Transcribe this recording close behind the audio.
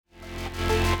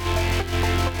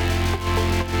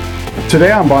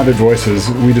Today on Bonded Voices,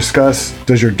 we discuss,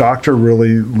 does your doctor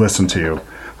really listen to you?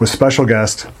 With special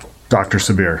guest, Dr.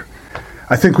 Subir.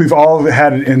 I think we've all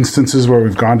had instances where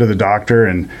we've gone to the doctor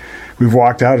and we've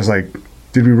walked out, it's like,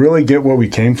 did we really get what we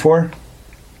came for?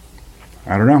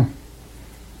 I don't know.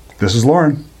 This is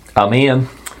Lauren. I'm Ian.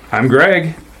 I'm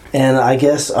Greg. And I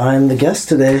guess I'm the guest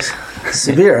today,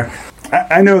 Subir.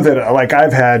 I know that, like,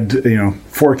 I've had,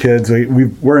 4 kids.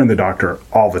 We're in the doctor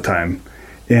all the time.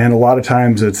 And a lot of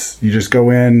times it's, you just go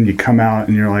in, you come out,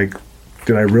 and you're like,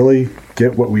 did I really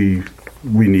get what we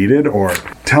needed? Or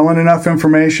telling enough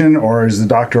information? Or is the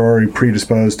doctor already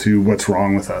predisposed to what's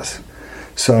wrong with us?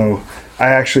 So I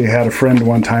actually had a friend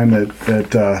one time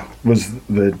that was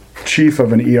the chief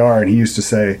of an ER, and he used to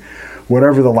say,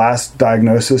 whatever the last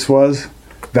diagnosis was,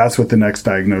 that's what the next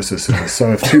diagnosis is.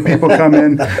 So if 2 people come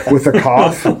in with a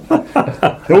cough,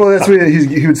 well, that's what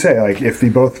he would say. Like, if they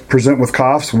both present with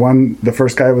coughs, the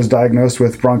first guy was diagnosed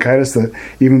with bronchitis, that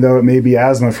even though it may be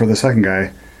asthma for the second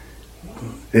guy,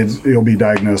 it'll be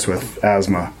diagnosed with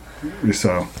asthma.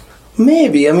 So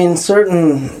maybe. I mean,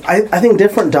 I think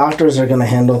different doctors are going to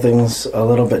handle things a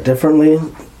little bit differently.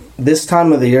 This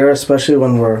time of the year, especially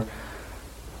when we're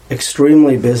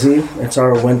extremely busy. It's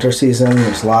our winter season.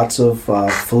 There's lots of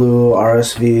flu,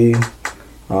 RSV,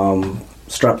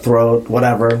 strep throat,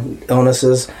 whatever,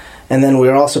 illnesses. And then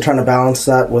we're also trying to balance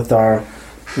that with our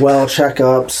well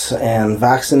checkups and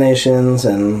vaccinations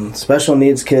and special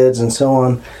needs kids and so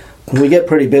on. We get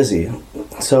pretty busy.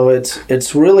 So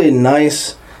it's really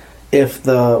nice if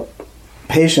the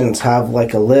patients have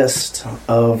like a list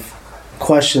of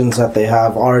questions that they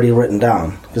have already written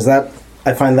down, because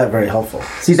I find that very helpful.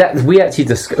 See, that we actually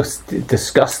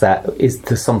discussed that. Is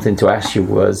to something to ask you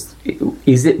was,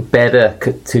 is it better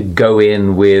to go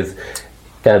in with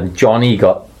Johnny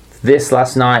got this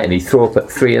last night and he threw up at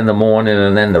 3 a.m.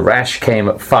 and then the rash came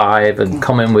at 5, and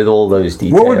come in with all those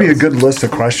details? What would be a good list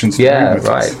of questions to yeah, bring with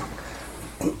right. us?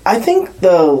 I think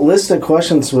the list of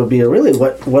questions would be really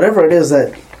whatever it is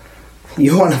that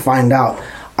you want to find out.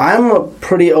 I'm a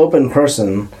pretty open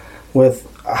person with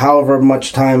however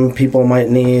much time people might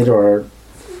need or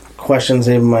questions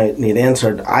they might need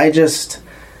answered. I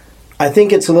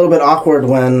think it's a little bit awkward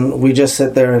when we just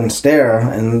sit there and stare,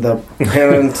 and the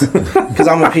parent, because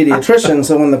I'm a pediatrician,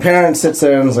 so when the parent sits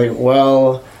there and is like,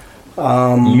 well,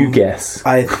 you guess.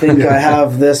 I think I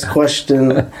have this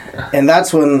question, and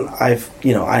that's when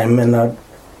I'm in a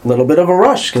little bit of a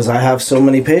rush because I have so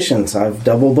many patients. I've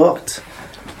double booked,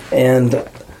 and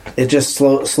it just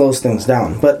slows things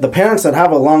down. But the parents that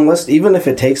have a long list, even if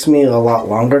it takes me a lot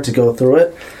longer to go through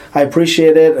it, I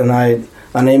appreciate it, and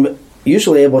I'm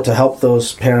usually able to help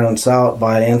those parents out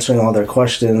by answering all their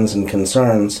questions and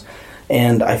concerns.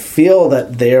 And I feel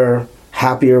that they're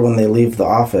happier when they leave the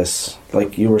office,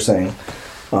 like you were saying,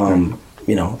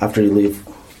 after you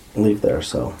leave there.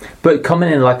 So, but coming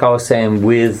in, like I was saying,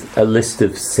 with a list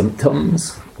of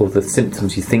symptoms, or the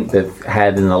symptoms you think they've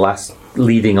had in the last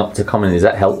leading up to coming, is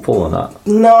that helpful or not?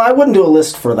 No, I wouldn't do a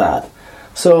list for that.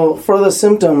 So for the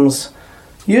symptoms,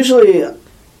 usually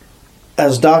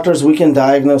as doctors we can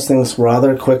diagnose things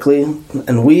rather quickly,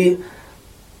 and we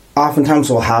oftentimes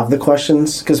will have the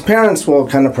questions, because parents will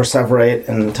kind of perseverate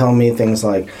and tell me things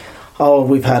like, oh,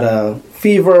 we've had a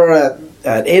fever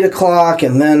at 8 o'clock,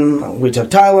 and then we took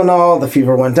Tylenol, the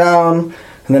fever went down,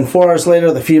 and then 4 hours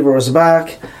later the fever was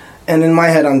back. And in my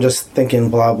head, I'm just thinking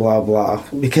blah, blah, blah,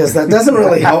 because that doesn't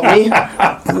really help me.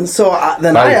 So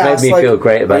then I ask, made me feel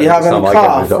great about are you having a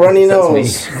cough, runny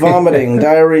nose, vomiting,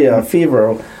 diarrhea,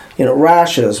 fever,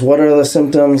 rashes? What are the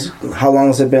symptoms? How long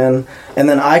has it been? And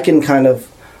then I can kind of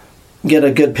get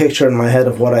a good picture in my head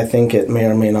of what I think it may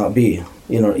or may not be,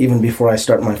 even before I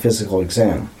start my physical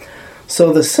exam.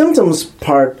 So the symptoms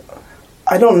part,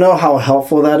 I don't know how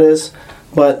helpful that is.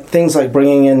 But things like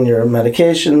bringing in your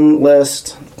medication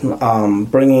list,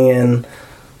 bringing in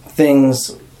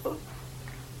things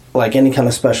like any kind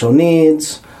of special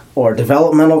needs or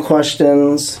developmental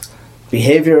questions,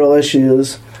 behavioral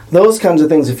issues, those kinds of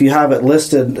things, if you have it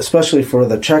listed, especially for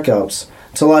the checkups,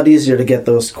 it's a lot easier to get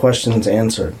those questions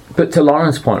answered. But to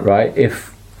Lauren's point, right,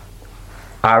 if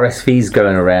RSV's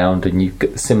going around and you've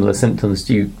got similar symptoms,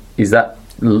 is that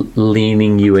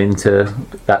leaning you into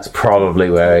that's probably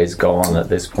where it's gone at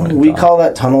this point? We call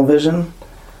that tunnel vision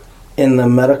in the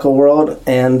medical world,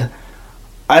 and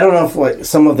I don't know if like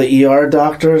some of the ER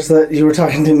doctors that you were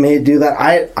talking to may do that.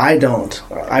 I don't.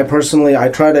 I personally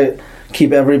try to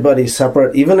keep everybody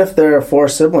separate, even if there are 4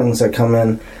 siblings that come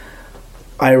in.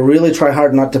 I really try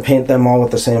hard not to paint them all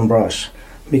with the same brush,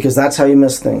 because that's how you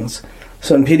miss things.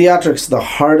 So in pediatrics, the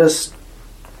hardest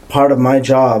part of my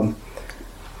job,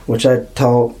 which I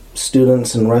tell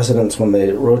students and residents when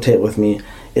they rotate with me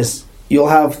is you'll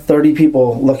have 30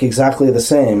 people look exactly the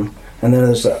same, and then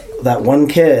there's that one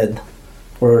kid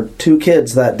or two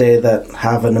kids that day that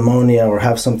have a pneumonia or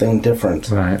have something different.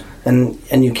 Right. And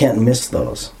you can't miss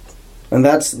those. And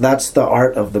that's the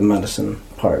art of the medicine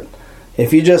part.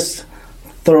 If you just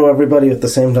throw everybody with the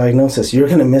same diagnosis, you're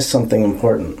going to miss something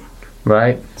important.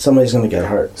 Right. Somebody's going to get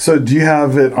hurt. So do you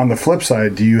have it on the flip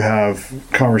side? Do you have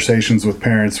conversations with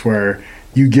parents where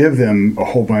you give them a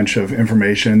whole bunch of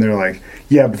information and they're like,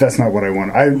 yeah, but that's not what I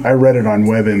want. I read it on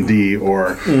WebMD,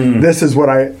 or this is what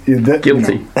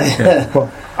Guilty.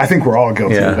 Well, I think we're all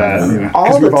guilty of that. All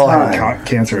Because we've the all time. had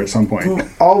cancer at some point.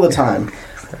 All the time.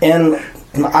 And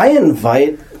I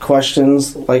invite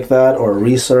questions like that or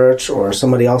research or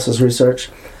somebody else's research,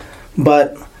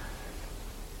 but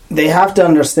they have to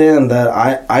understand that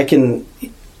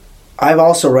I've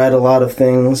also read a lot of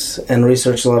things and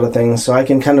researched a lot of things, so I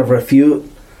can kind of refute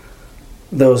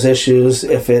those issues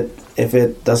if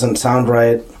it doesn't sound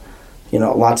right.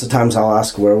 Lots of times I'll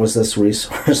ask, where was this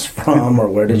resource from, or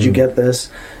where did you get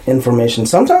this information?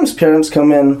 Sometimes parents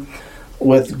come in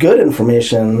with good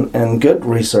information and good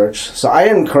research, so I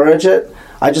encourage it.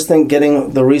 I just think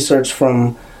getting the research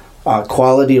from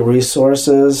quality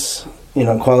resources,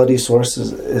 quality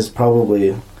sources is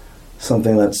probably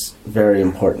something that's very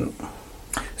important.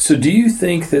 So do you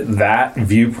think that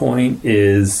viewpoint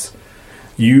is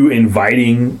you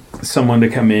inviting someone to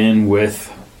come in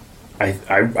with,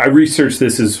 I researched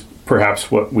this as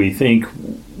perhaps what we think,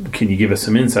 can you give us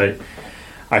some insight?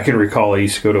 I can recall I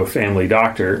used to go to a family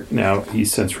doctor. Now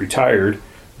he's since retired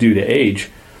due to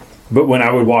age. But when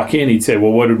I would walk in, he'd say,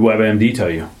 well, what did WebMD tell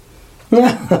you?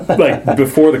 Like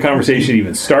before the conversation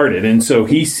even started. And so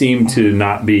he seemed to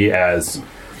not be as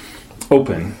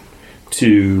open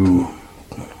to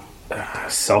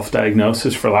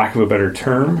self-diagnosis, for lack of a better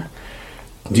term.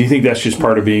 Do you think that's just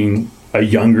part of being a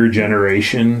younger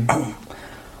generation?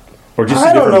 Or just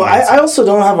I don't know. I also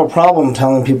don't have a problem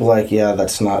telling people like, yeah,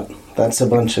 that's a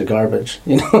bunch of garbage.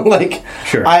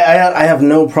 Sure. I have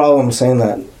no problem saying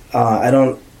that.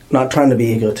 Not trying to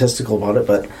be egotistical about it,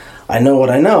 but I know what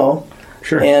I know.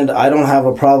 Sure. And I don't have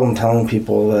a problem telling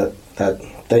people that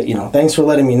thanks for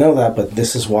letting me know that, but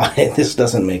this is why this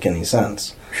doesn't make any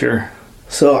sense. Sure.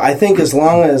 So I think as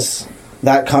long as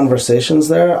that conversation's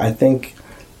there, I think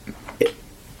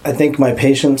my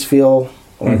patients feel,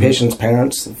 or my patients'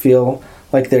 parents feel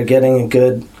like they're getting a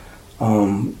good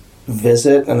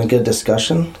visit and a good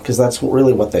discussion, because that's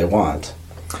really what they want.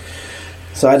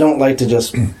 So I don't like to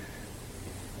just, I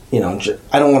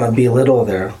don't want to belittle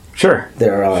their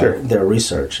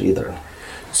research either.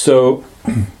 So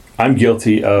I'm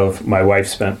guilty of, my wife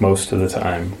spent most of the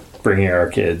time bringing our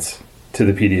kids to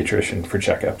the pediatrician for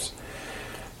checkups.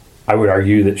 I would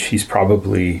argue that she's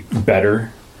probably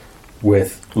better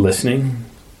with listening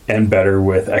and better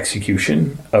with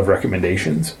execution of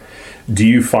recommendations. Do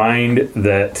you find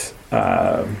that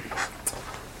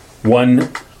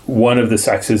one of the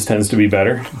sexes tends to be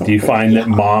better? Do you find that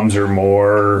moms are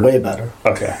more... Way better.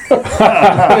 Okay.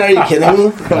 Are you kidding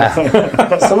me?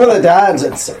 Some of the dads,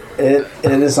 it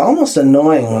is almost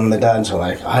annoying when the dads are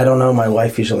like, I don't know, my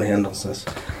wife usually handles this.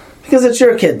 Because it's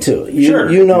your kid too.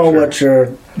 You know what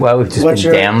your... Well, we've just been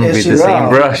damned with the same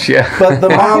brush, yeah. But the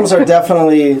moms are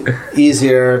definitely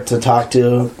easier to talk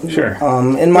to. Sure.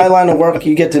 In my line of work,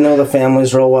 you get to know the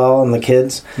families real well and the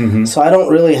kids. Mm-hmm. So I don't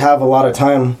really have a lot of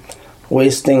time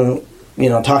wasting,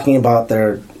 talking about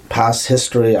their past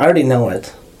history. I already know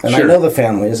it. And I know the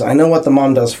families. I know what the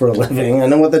mom does for a living. I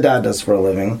know what the dad does for a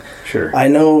living. Sure. I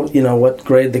know, what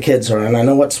grade the kids are in. I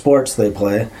know what sports they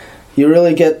play. You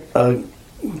really get a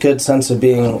good sense of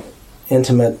being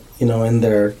intimate, in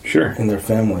their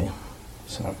family.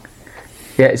 So.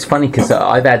 Yeah, it's funny because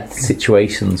I've had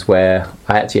situations where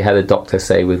I actually had a doctor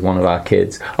say with one of our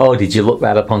kids, "Oh, did you look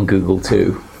that up on Google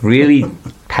too?" Really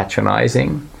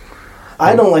patronizing.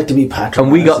 I don't like to be patronizing.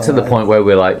 And we got to the point where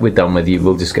we're like, we're done with you.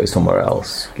 We'll just go somewhere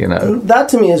else. That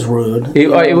to me is rude.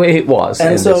 It was.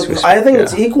 And so I think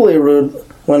it's equally rude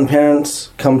when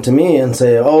parents come to me and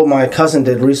say, "Oh, my cousin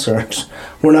did research.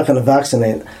 We're not going to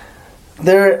vaccinate."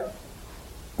 They're,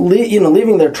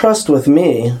 leaving their trust with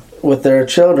me, with their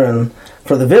children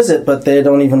for the visit, but they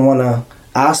don't even want to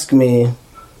ask me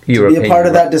to be a part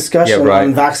of that discussion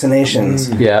on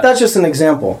vaccinations. Yeah. That's just an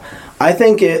example. I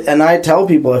think and I tell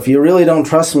people, if you really don't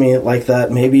trust me like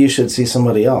that, maybe you should see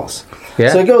somebody else.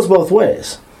 Yeah. So it goes both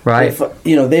ways. Right. If,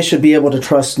 they should be able to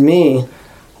trust me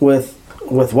with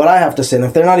what I have to say. And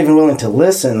if they're not even willing to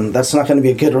listen, that's not going to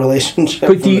be a good relationship.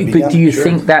 But do you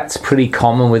think that's pretty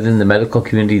common within the medical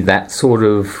community, that sort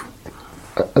of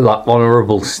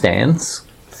honourable stance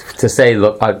to say,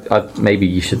 look, maybe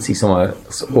you should see somewhere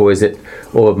else, or is it,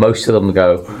 or most of them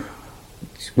go,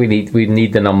 we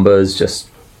need the numbers, just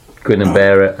grin and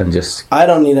bear it, and just. I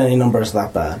don't need any numbers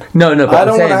that bad. No, but I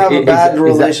don't want to have a bad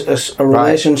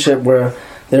relationship where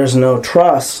there's no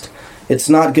trust. It's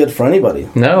not good for anybody.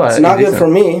 No, it's not good for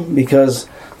me, because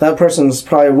that person's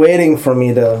probably waiting for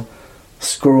me to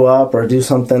screw up or do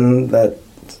something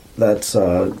that's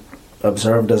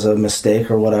observed as a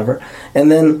mistake or whatever.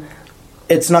 And then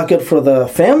it's not good for the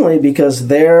family, because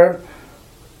they're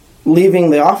leaving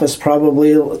the office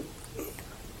probably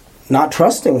not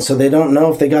trusting, so they don't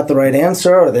know if they got the right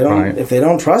answer, or if they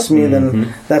don't trust me,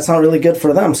 then that's not really good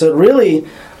for them. So it really,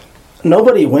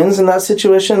 nobody wins in that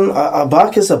situation. A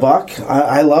buck is a buck.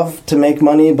 I love to make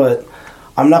money, but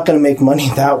I'm not going to make money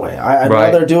that way. I'd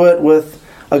rather do it with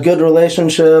a good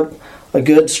relationship, a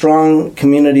good, strong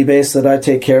community base that I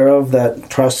take care of, that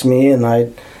trusts me, and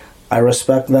I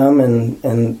respect them,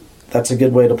 and that's a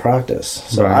good way to practice.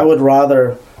 So I would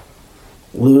rather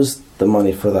lose the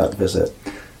money for that visit.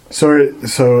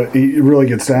 So it really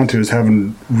gets down to is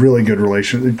having really good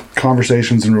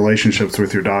conversations and relationships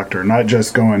with your doctor, not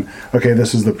just going, okay,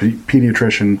 this is the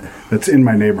pediatrician that's in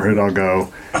my neighborhood, I'll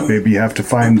go. Maybe you have to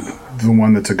find the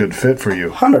one that's a good fit for you.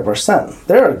 100%.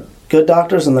 There are good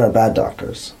doctors and there are bad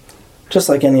doctors, just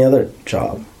like any other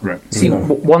job. Right. See,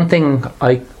 one thing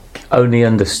I only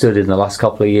understood in the last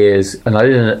couple of years, and I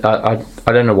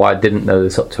don't know why I didn't know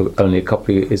this up to only a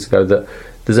couple of years ago, that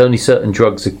there's only certain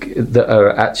drugs that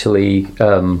are actually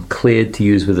cleared to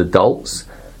use with adults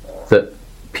that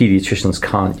pediatricians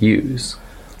can't use.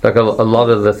 Like a lot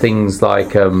of the things like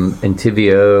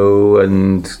Entyvio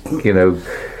and,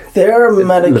 there are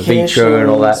medications Levitra and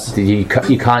all that.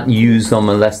 You can't use them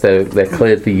unless they're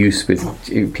cleared for use with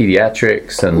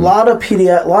pediatrics. And a lot of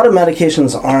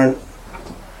medications aren't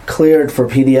cleared for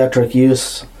pediatric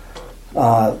use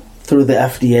through the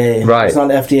FDA. Right. It's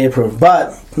not FDA approved,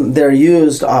 but they're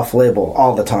used off-label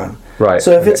all the time. Right.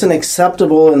 So if it's an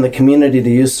acceptable in the community to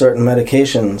use certain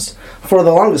medications, for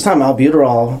the longest time,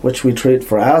 albuterol, which we treat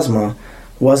for asthma,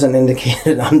 wasn't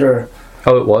indicated under.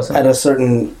 Oh, it wasn't? At a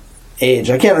certain age.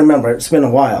 I can't remember. It's been a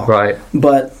while. Right.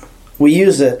 But we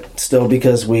use it still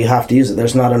because we have to use it.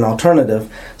 There's not an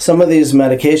alternative. Some of these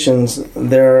medications,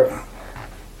 there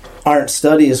aren't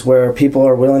studies where people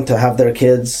are willing to have their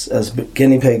kids as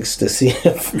guinea pigs to see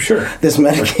if this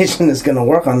medication is going to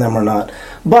work on them or not.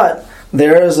 But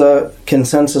there is a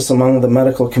consensus among the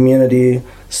medical community,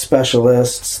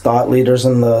 specialists, thought leaders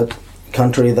in the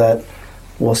country that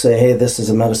will say, hey, this is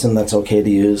a medicine that's okay to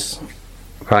use.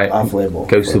 Right, off-label.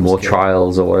 Goes through more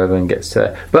trials or whatever and gets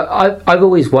to. But I've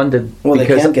always wondered. Well, they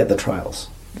can't get the trials.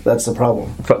 That's the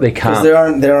problem. But they can't.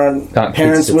 Because there aren't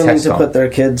parents willing to put their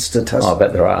kids to test. Oh, I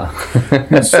bet there are.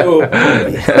 So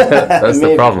that's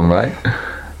the problem, right?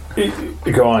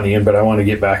 Go on, Ian. But I want to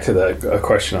get back to the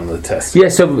question on the test. Yeah.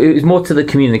 So it was more to the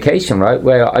communication, right?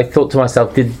 Where I thought to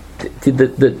myself, did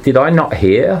I not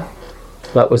hear?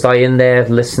 Like, was I in there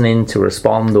listening to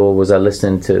respond, or was I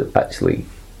listening to actually?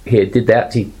 Here, did they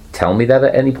actually tell me that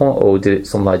at any point, or did it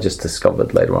something I just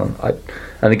discovered later on?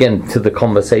 And again, to the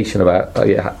conversation about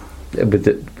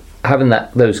having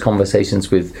those conversations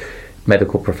with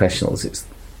medical professionals, it's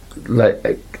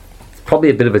like probably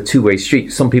a bit of a two-way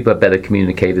street. Some people are better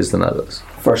communicators than others.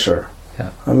 For sure.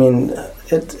 Yeah. I mean,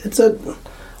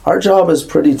 our job is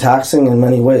pretty taxing in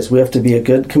many ways. We have to be a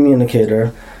good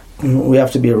communicator. We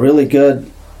have to be a really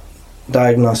good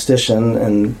diagnostician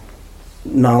and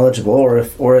knowledgeable,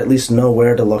 or at least know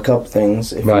where to look up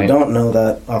things. If you don't know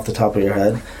that off the top of your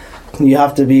head, you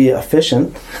have to be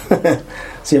efficient.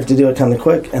 So you have to do it kind of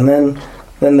quick, and then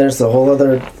there's the whole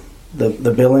other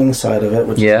the billing side of it,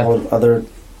 which is the whole other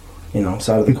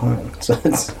side of the coin. So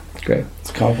it's great.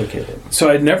 It's complicated. So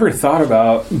I'd never thought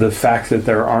about the fact that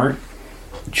there aren't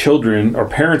children or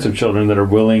parents of children that are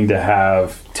willing to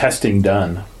have testing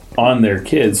done on their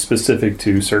kids specific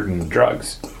to certain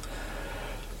drugs.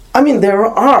 I mean, there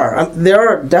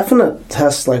are definite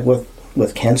tests like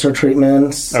with cancer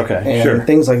treatments, and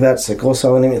things like that, sickle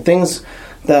cell anemia, things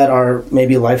that are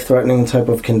maybe life-threatening type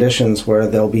of conditions where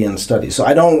they'll be in studies. So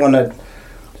I don't want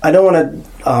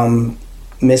to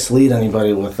mislead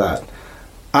anybody with that.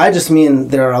 I just mean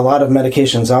there are a lot of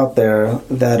medications out there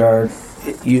that are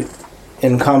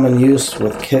in common use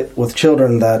with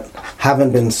children that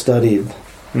haven't been studied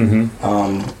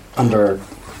under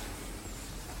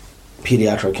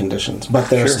pediatric conditions, but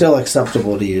they're still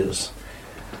acceptable to use.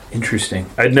 Interesting.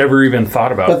 I'd never even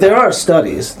thought about that. But there are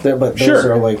studies, but those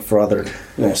are like for other,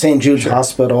 St. Jude's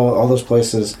Hospital, all those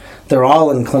places, they're all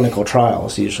in clinical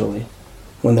trials usually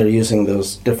when they're using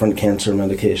those different cancer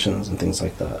medications and things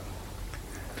like that.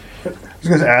 was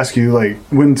going to ask you, like,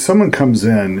 when someone comes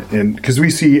in, and because we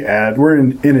see we're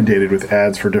inundated with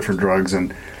ads for different drugs,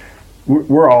 and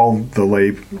we're all the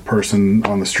lay person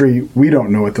on the street. We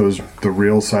don't know what the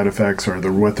real side effects or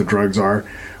what the drugs are.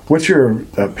 What's your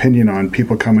opinion on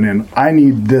people coming in? I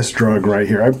need this drug right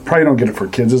here. I probably don't get it for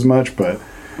kids as much, but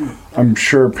I'm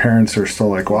sure parents are still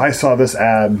like, well, I saw this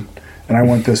ad and I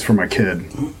want this for my kid.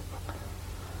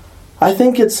 I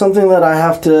think it's something that I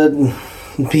have to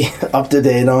be up to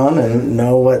date on and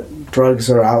know what drugs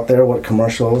are out there, what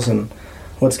commercials, and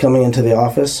what's coming into the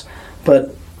office.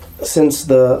 But since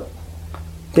the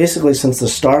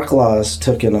Stark laws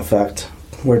took in effect,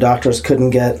 where doctors couldn't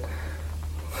get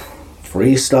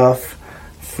free stuff,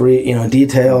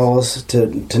 details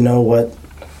to know what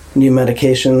new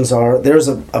medications are, there's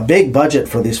a big budget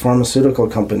for these pharmaceutical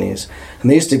companies,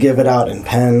 and they used to give it out in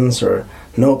pens or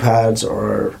notepads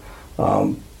or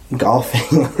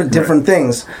golfing or different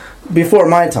things before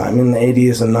my time in the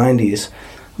 80s and 90s.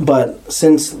 But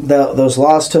since those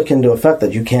laws took into effect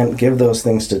that you can't give those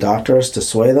things to doctors to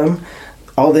sway them,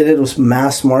 all they did was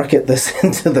mass market this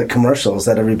into the commercials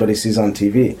that everybody sees on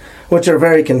TV, which are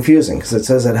very confusing because it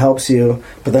says it helps you,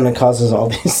 but then it causes all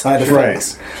these side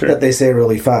effects that they say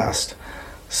really fast.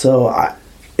 So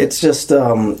it's just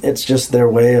their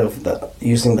way of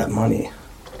using that money.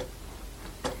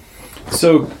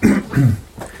 So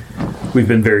we've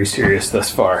been very serious thus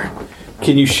far.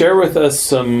 Can you share with us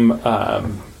some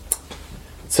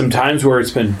times where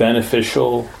it's been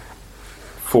beneficial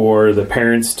for the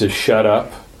parents to shut up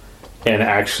and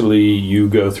actually you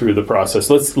go through the process?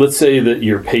 Let's say that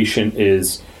your patient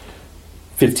is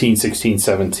 15, 16,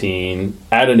 17,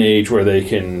 at an age where they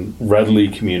can readily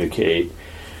communicate,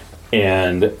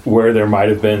 and where there might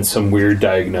have been some weird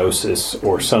diagnosis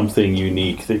or something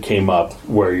unique that came up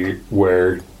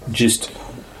where just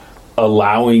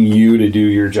allowing you to do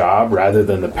your job rather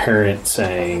than the parent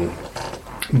saying,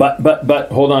 but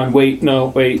hold on, wait,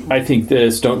 I think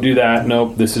this, don't do that,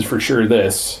 nope, this is for sure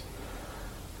this.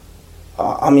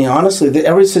 Honestly,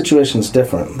 every situation is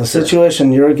different. The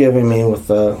situation you're giving me with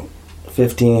the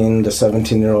 15 to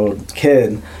 17-year-old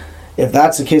kid, if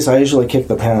that's the case, I usually kick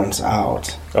the parents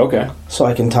out. Okay. So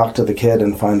I can talk to the kid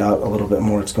and find out a little bit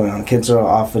more what's going on. Kids are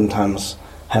oftentimes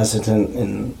hesitant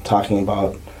in talking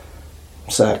about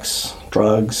sex,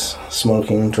 drugs,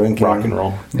 smoking, drinking. Rock and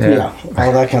roll. Yeah,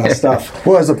 all that kind of stuff.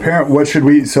 Well, as a parent,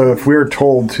 so if we're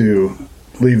told to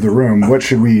leave the room, what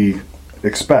should we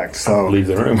expect? So leave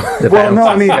the room. Well, no,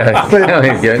 I mean,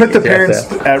 put the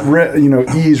parents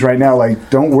at ease right now. Like,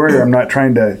 don't worry, I'm not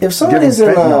trying to. If somebody's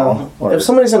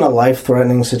in a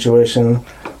life-threatening situation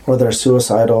or they're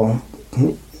suicidal,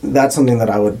 that's something that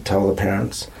I would tell the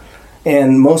parents.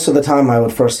 And most of the time, I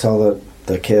would first tell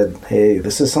the kid, "Hey,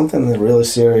 this is something that's really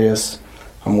serious.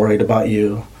 I'm worried about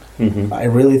you. Mm-hmm. I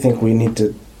really think we need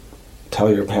to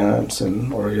tell your parents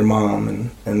or your mom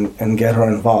and get her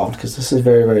involved because this is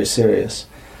very, very serious."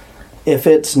 If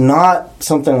it's not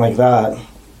something like that,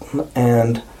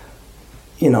 and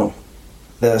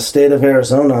the state of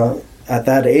Arizona at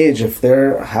that age, if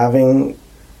they're having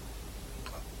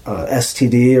a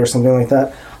STD or something like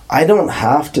that, I don't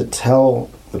have to tell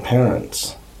the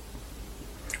parents.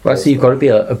 Well, so you've got to be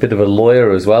a bit of a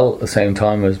lawyer as well at the same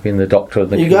time as being the doctor and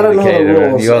the communicator. You got to know the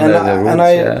rules. You got to know the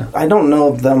rules, I don't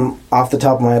know them off the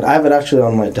top of my head. I have it actually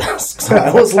on my desk, so I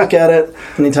always look at it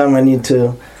anytime I need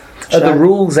to. Are the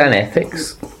rules and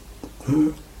ethics?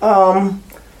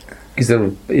 Is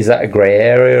that a grey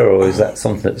area, or is that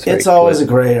something that's very It's always a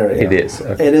grey area. It is.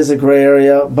 Okay. It is a grey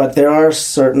area, but there are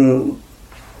certain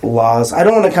laws. I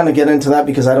don't want to kind of get into that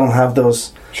because I don't have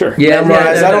those. Sure. Yeah,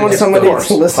 memorized. I don't want somebody to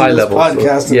listen to this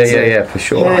podcast and say, yeah, for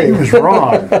sure. Hey, he was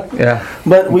wrong. Yeah.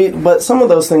 But some of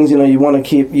those things, you want to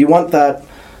keep. You want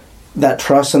that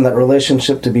trust and that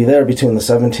relationship to be there between the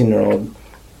 17-year-old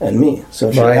and me. So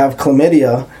if you have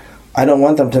chlamydia, I don't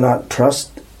want them to not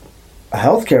trust a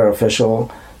healthcare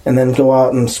official and then go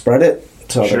out and spread it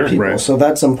to other people. Right. So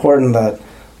that's important that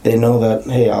they know that,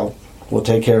 hey, we'll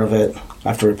take care of it. I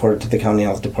have to report it to the county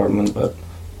health department, but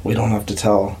we don't have to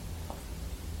tell.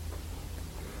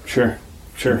 Sure.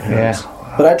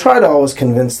 Yeah. But I try to always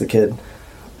convince the kid.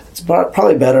 It's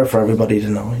probably better for everybody to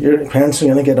know. Your parents are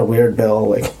going to get a weird bill.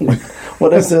 Like,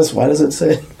 what is this? Why does it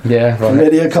say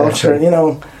chlamydia culture?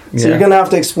 So you're going to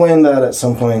have to explain that at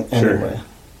some point anyway.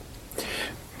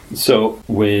 So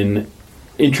when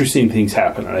interesting things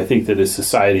happen, and I think that as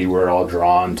society we're all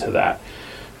drawn to that.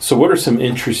 So what are some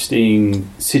interesting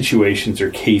situations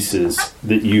or cases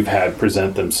that you've had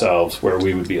present themselves where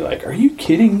we would be like, are you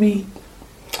kidding me?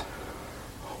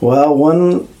 Well,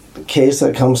 one case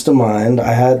that comes to mind,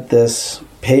 I had this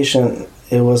patient.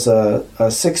 It was a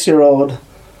 6-year-old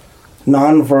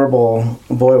nonverbal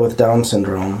boy with Down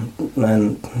syndrome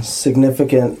and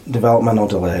significant developmental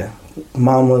delay.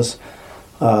 Mom was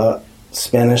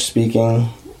Spanish speaking,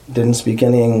 didn't speak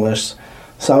any English.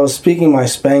 So I was speaking my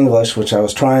Spanglish, which I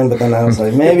was trying, but then I was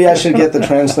like, maybe I should get the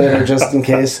translator just in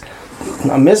case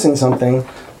I'm missing something.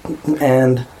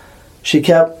 And she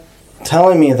kept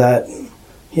telling me that,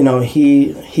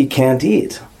 he can't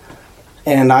eat.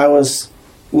 And I was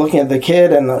looking at the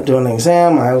kid and doing an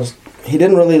exam. He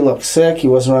didn't really look sick. He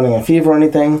wasn't running a fever or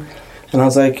anything. And I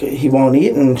was like, he won't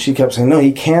eat? And she kept saying, no,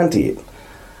 he can't eat.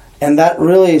 And that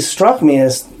really struck me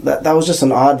as that was just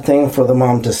an odd thing for the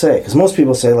mom to say. Because most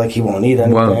people say, like, he won't eat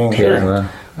anything.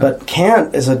 But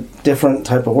can't is a different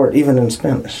type of word, even in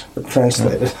Spanish,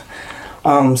 translated.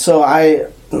 So I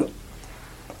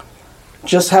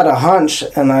just had a hunch,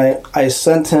 and I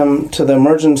sent him to the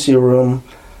emergency room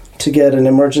to get an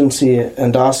emergency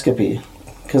endoscopy.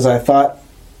 Because I thought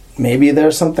maybe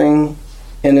there's something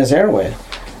in his airway.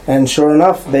 And sure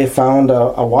enough, they found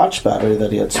a watch battery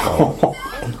that he had swallowed.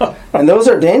 And those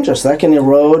are dangerous. That can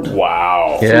erode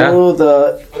through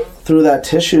that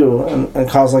tissue and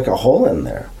cause like a hole in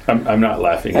there. I'm not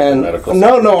laughing at the medical.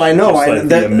 No, I know.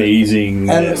 The amazing.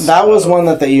 And that was one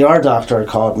that the ER doctor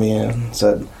called me and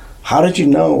said, "How did you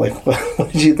know? Like,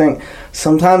 what did you think?"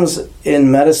 Sometimes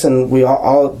in medicine, we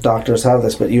all doctors have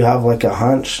this, but you have like a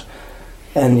hunch,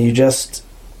 and you just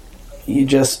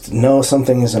know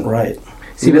something isn't right.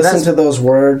 You listen to those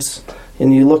words,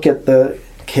 and you look at the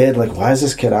kid like, why is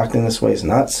this kid acting this way? He's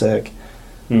not sick.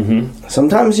 Mm-hmm.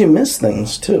 Sometimes you miss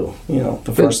things too.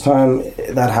 The first time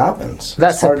that happens.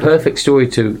 That's a perfect story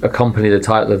to accompany the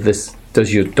title of this.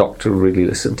 Does your doctor really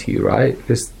listen to you, right?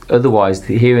 Because otherwise,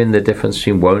 hearing the difference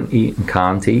between won't eat and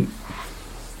can't eat,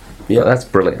 that's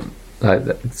brilliant.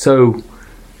 So,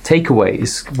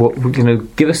 takeaways.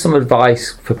 Give us some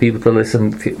advice for people to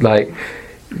listen to, like.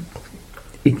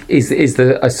 Is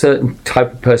there a certain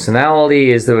type of personality?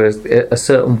 Is there a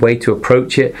certain way to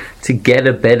approach it to get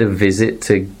a better visit,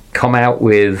 to come out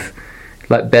with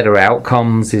like better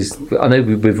outcomes? I know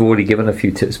we've already given a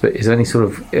few tips, but is there any sort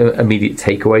of immediate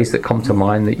takeaways that come to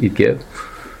mind that you'd give?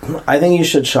 I think you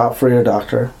should shop for your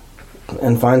doctor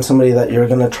and find somebody that you're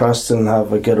going to trust and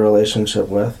have a good relationship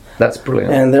with. That's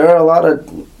brilliant. And there are a lot of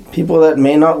people that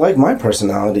may not like my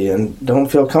personality and don't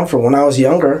feel comfortable. When I was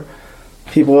younger,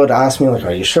 people would ask me, like,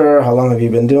 are you sure? How long have you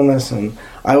been doing this? And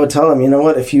I would tell them, you know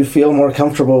what, if you feel more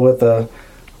comfortable with a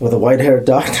white-haired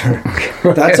doctor,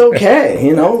 that's okay,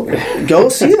 Go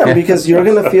see them because you're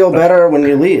going to feel better when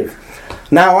you leave.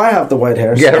 Now I have the white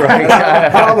hair, so I don't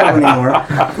have a problem anymore.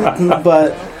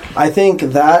 But I think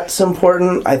that's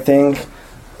important. I think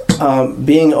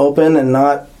being open and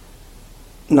not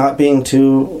being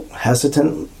too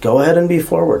hesitant, go ahead and be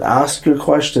forward. Ask your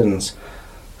questions.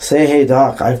 Say, hey,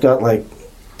 doc, I've got like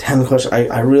 10 questions.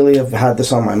 I really have had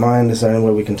this on my mind. Is there any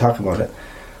way we can talk about it?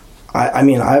 I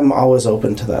mean, I'm always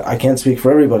open to that. I can't speak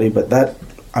for everybody, but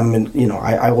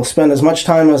I will spend as much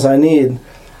time as I need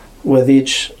with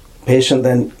each patient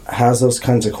that has those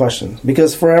kinds of questions.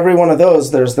 Because for every one of those,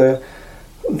 there's the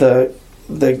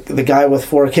guy with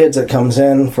 4 kids that comes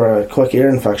in for a quick ear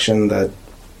infection that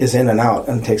is in and out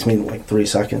and takes me like 3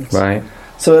 seconds. Right.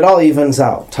 So it all evens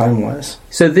out time-wise.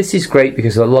 So this is great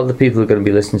because a lot of the people who are going to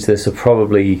be listening to this are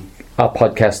probably our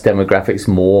podcast demographics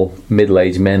more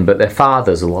middle-aged men, but they're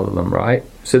fathers, a lot of them, right?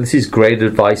 So this is great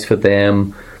advice for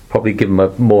them. Probably give them a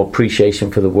more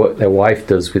appreciation for the work their wife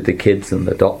does with the kids and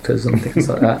the doctors and things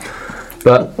like that.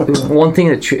 But one thing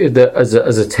that as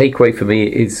a takeaway for me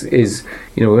is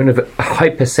we're in a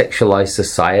hypersexualized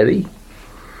society.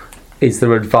 Is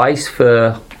there advice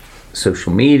for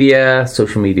social media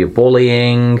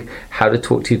bullying, how to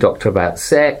talk to your doctor about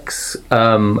sex,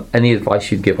 any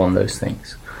advice you'd give on those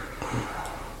things?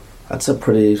 That's a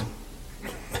pretty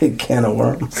big can of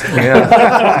worms.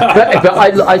 Yeah. but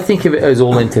I think of it as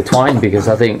all intertwined because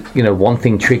I think one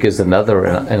thing triggers another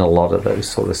in a lot of those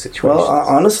sort of situations. Well,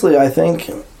 honestly, I think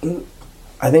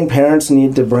parents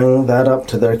need to bring that up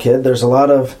to their kid. There's a lot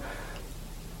of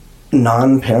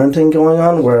non-parenting going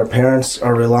on where parents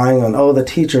are relying on, the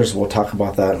teachers will talk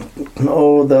about that,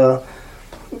 the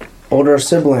older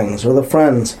siblings or the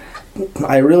friends.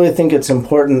 I really think it's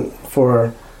important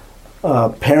for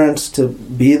parents to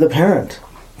be the parent.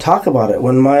 Talk about it.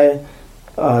 When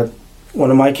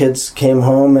one of my kids came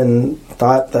home and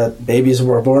thought that babies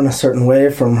were born a certain way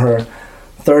from her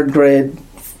third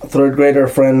grader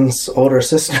friend's older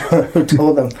sister who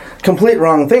told them complete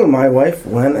wrong thing, my wife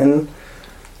went and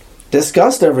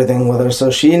discussed everything with her, so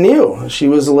she knew. She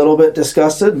was a little bit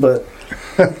disgusted, but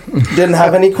didn't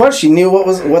have any question. She knew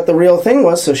what the real thing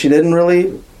was, so she didn't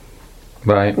really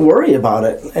Right. worry about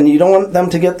it, and you don't want them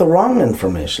to get the wrong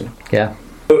information. Yeah.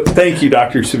 Thank you,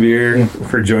 Dr. Subir,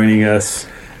 for joining us.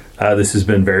 This has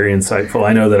been very insightful.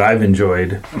 I know that I've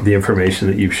enjoyed the information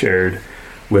that you've shared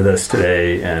with us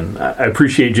today, and I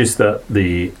appreciate just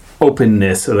the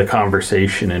openness of the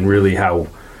conversation and really how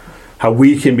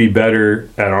we can be better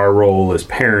at our role as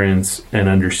parents and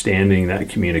understanding that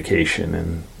communication.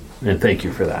 And thank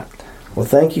you for that. Well,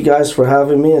 thank you guys for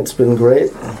having me. It's been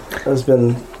great. It's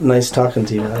been nice talking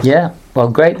to you guys. Yeah. Well,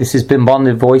 great. This has been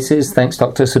Bonded Voices. Thanks,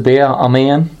 Dr. Subir. I'm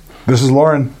Ian. This is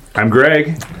Lauren. I'm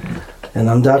Greg. And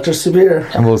I'm Dr. Subir.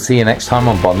 And we'll see you next time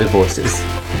on Bonded Voices.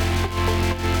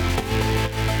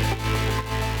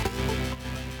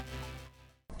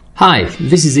 Hi,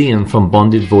 this is Ian from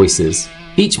Bonded Voices.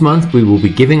 Each month we will be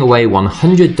giving away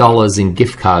 $100 in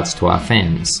gift cards to our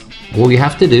fans. All you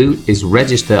have to do is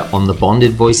register on the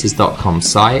bondedvoices.com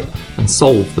site and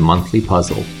solve the monthly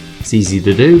puzzle. It's easy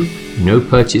to do, no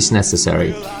purchase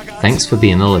necessary. Thanks for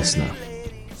being a listener.